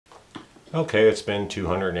Okay, it's been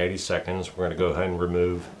 280 seconds. We're going to go ahead and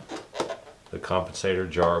remove the compensator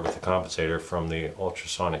jar with the compensator from the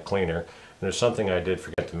ultrasonic cleaner. And there's something I did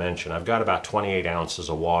forget to mention. I've got about 28 ounces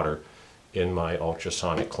of water in my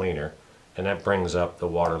ultrasonic cleaner, and that brings up the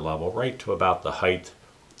water level right to about the height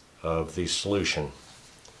of the solution,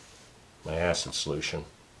 my acid solution.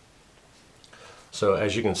 So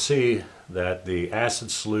as you can see that the acid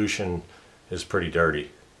solution is pretty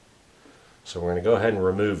dirty. So we're going to go ahead and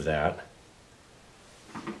remove that.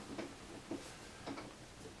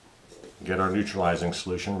 Get our neutralizing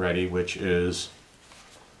solution ready, which is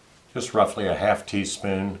just roughly a half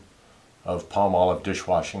teaspoon of palm olive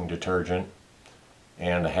dishwashing detergent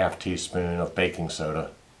and a half teaspoon of baking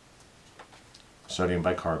soda, sodium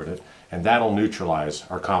bicarbonate, and that'll neutralize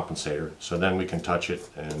our compensator, so then we can touch it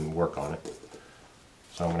and work on it.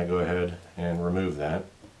 So I'm going to go ahead and remove that.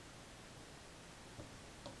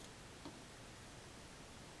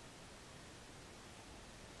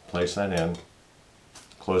 Place that in.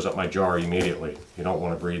 Close up my jar immediately. You don't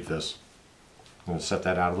want to breathe this. I'm going to set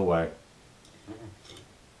that out of the way.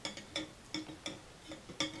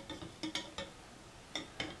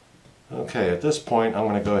 Okay, at this point I'm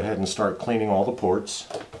going to go ahead and start cleaning all the ports.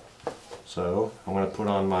 So I'm going to put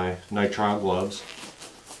on my nitrile gloves,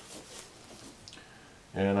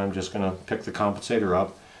 and I'm just going to pick the compensator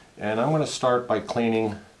up, and I'm going to start by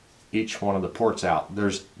cleaning each one of the ports out.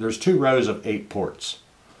 There's 2 rows of 8 ports.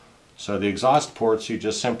 So the exhaust ports, you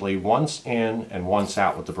just simply once in and once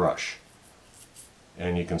out with the brush.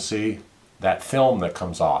 And you can see that film that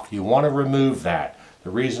comes off. You want to remove that. The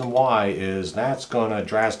reason why is that's going to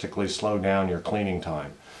drastically slow down your cleaning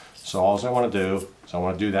time. So all I want to do is I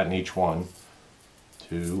want to do that in each one.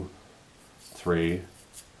 2, 3,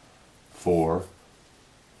 4,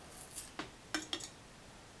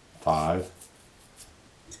 5,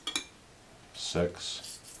 6,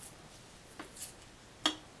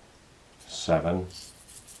 7,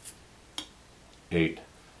 8.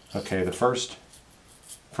 Okay, the first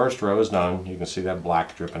row is done. You can see that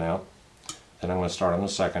black dripping out. Then I'm going to start on the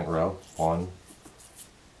second row. 1,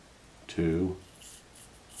 2,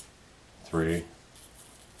 3,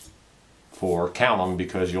 4. Count them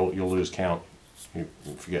because you'll lose count. You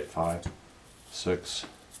forget. 5, 6,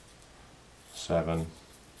 7,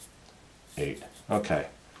 8. Okay.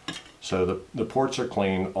 So the ports are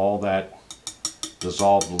clean. All that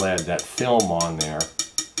dissolved lead, that film on there,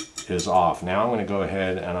 is off. Now I'm going to go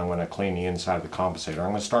ahead and I'm going to clean the inside of the compensator.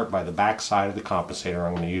 I'm going to start by the back side of the compensator.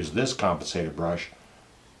 I'm going to use this compensator brush,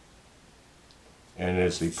 and it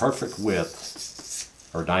is the perfect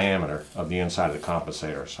width or diameter of the inside of the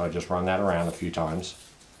compensator. So I just run that around a few times.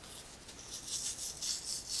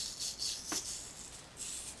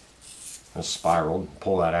 And spiraled.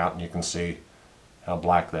 Pull that out and you can see how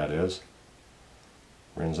black that is.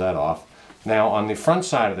 Rinse that off. Now on the front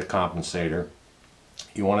side of the compensator,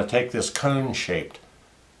 you want to take this cone-shaped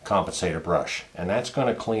compensator brush, and that's going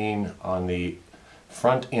to clean on the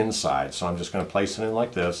front inside. So I'm just going to place it in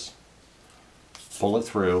like this, pull it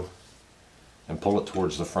through, and pull it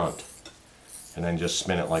towards the front, and then just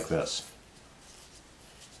spin it like this.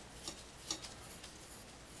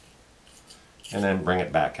 And then bring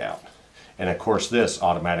it back out. And of course this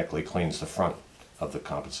automatically cleans the front of the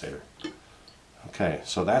compensator. Okay,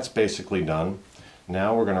 so that's basically done.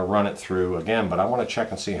 Now we're going to run it through again, but I want to check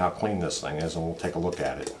and see how clean this thing is, and we'll take a look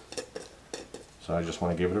at it. So I just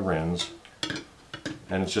want to give it a rinse,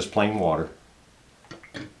 and it's just plain water.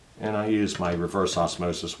 And I use my reverse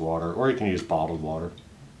osmosis water, or you can use bottled water.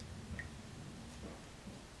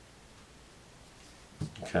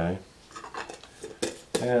 Okay,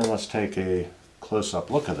 and let's take a close-up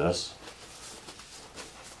look at this.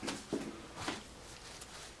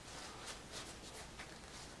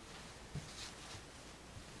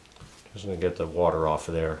 Just going to get the water off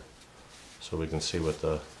of there so we can see what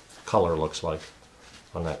the color looks like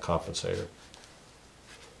on that compensator.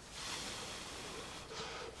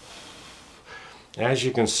 As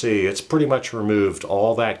you can see, it's pretty much removed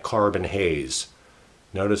all that carbon haze.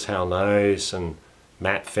 Notice how nice and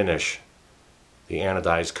matte finish the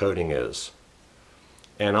anodized coating is.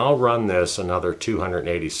 And I'll run this another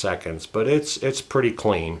 280 seconds, but it's pretty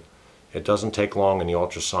clean. It doesn't take long in the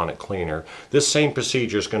ultrasonic cleaner. This same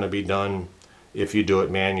procedure is going to be done if you do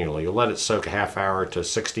it manually. You'll let it soak a half hour to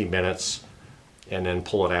 60 minutes and then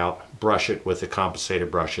pull it out, brush it with the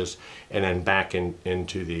compensator brushes, and then back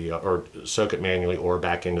into the, or soak it manually or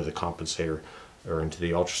back into the compensator or into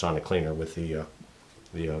the ultrasonic cleaner with the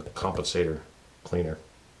compensator cleaner.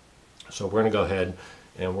 So we're going to go ahead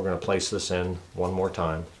and we're going to place this in one more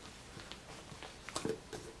time.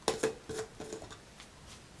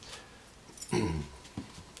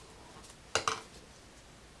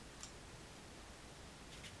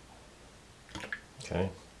 Okay.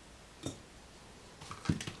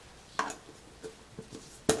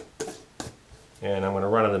 And I'm going to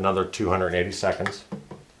run it another 280 seconds.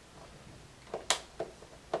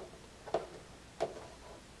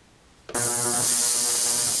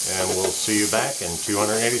 And we'll see you back in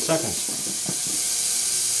 280 seconds.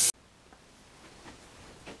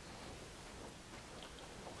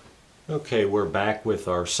 Okay, we're back with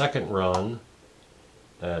our second run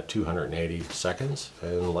at 280 seconds.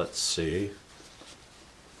 And let's see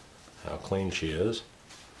how clean she is.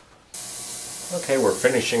 Okay, we're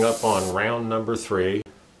finishing up on round number 3.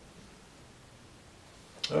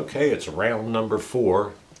 Okay, it's round number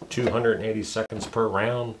 4, 280 seconds per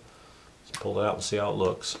round. Let's pull it out and see how it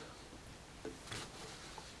looks.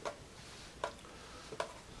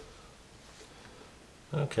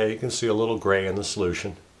 Okay, you can see a little gray in the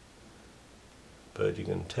solution, but you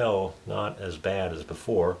can tell not as bad as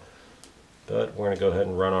before. But we're going to go ahead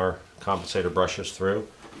and run our compensator brushes through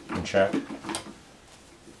and check.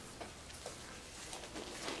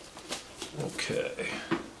 Okay.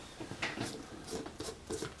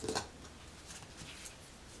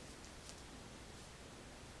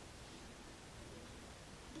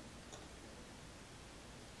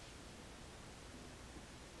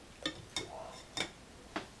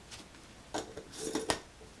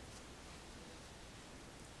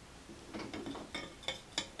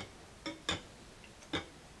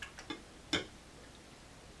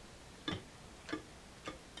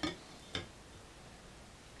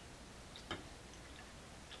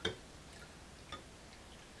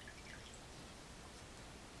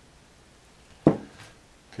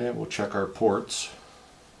 Okay, we'll check our ports.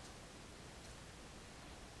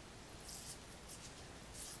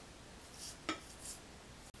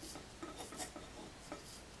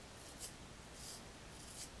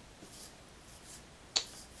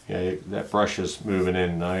 Yeah, that brush is moving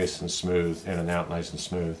in nice and smooth, in and out nice and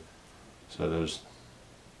smooth. So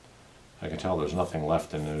I can tell there's nothing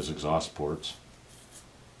left in those exhaust ports.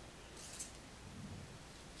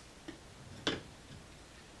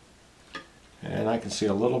 And I can see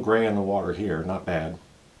a little gray in the water here, not bad.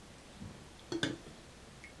 I'm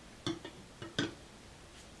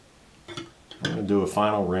going to do a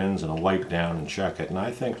final rinse and a wipe down and check it, and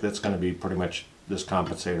I think that's going to be pretty much this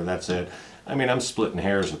compensator, that's it. I mean, I'm splitting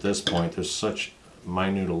hairs at this point. There's such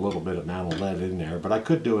minute a little bit amount of lead in there, but I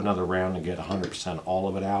could do another round and get 100% all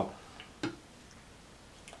of it out.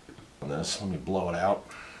 On this, let me blow it out.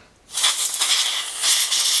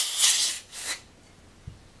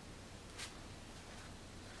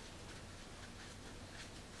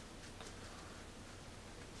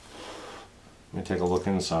 Let me take a look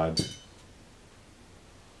inside.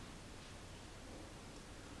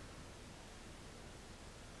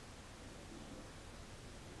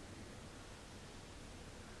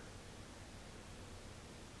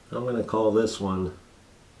 I'm going to call this one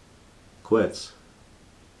quits.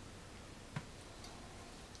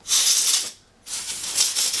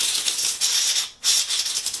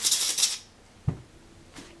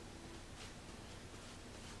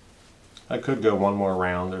 I could go one more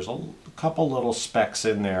round. There's a couple little specks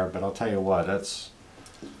in there, but I'll tell you what, that's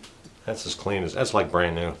as clean as, that's like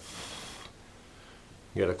brand new.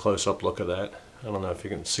 Get a close-up look of that. I don't know if you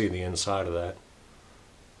can see the inside of that.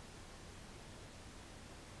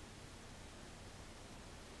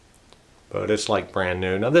 But it's like brand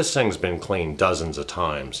new. Now this thing's been cleaned dozens of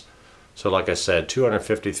times. So like I said,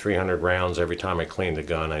 250, 300 rounds every time I clean the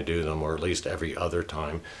gun, I do them, or at least every other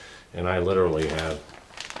time. And I literally have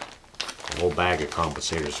a whole bag of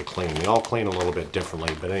compensators to clean. They all clean a little bit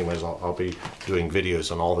differently, but anyways, I'll be doing videos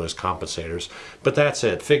on all those compensators. But that's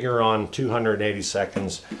it. Figure on 280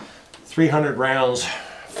 seconds, 300 rounds,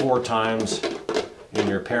 4 times in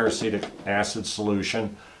your peracetic acid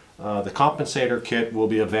solution. The compensator kit will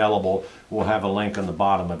be available. We'll have a link on the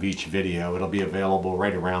bottom of each video. It'll be available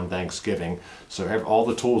right around Thanksgiving. So all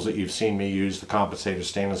the tools that you've seen me use, the compensator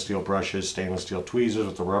stainless steel brushes, stainless steel tweezers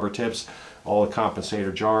with the rubber tips, all the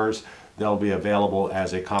compensator jars, they'll be available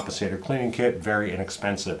as a compensator cleaning kit, very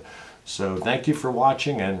inexpensive. So thank you for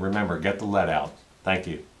watching, and remember, get the lead out. Thank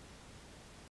you.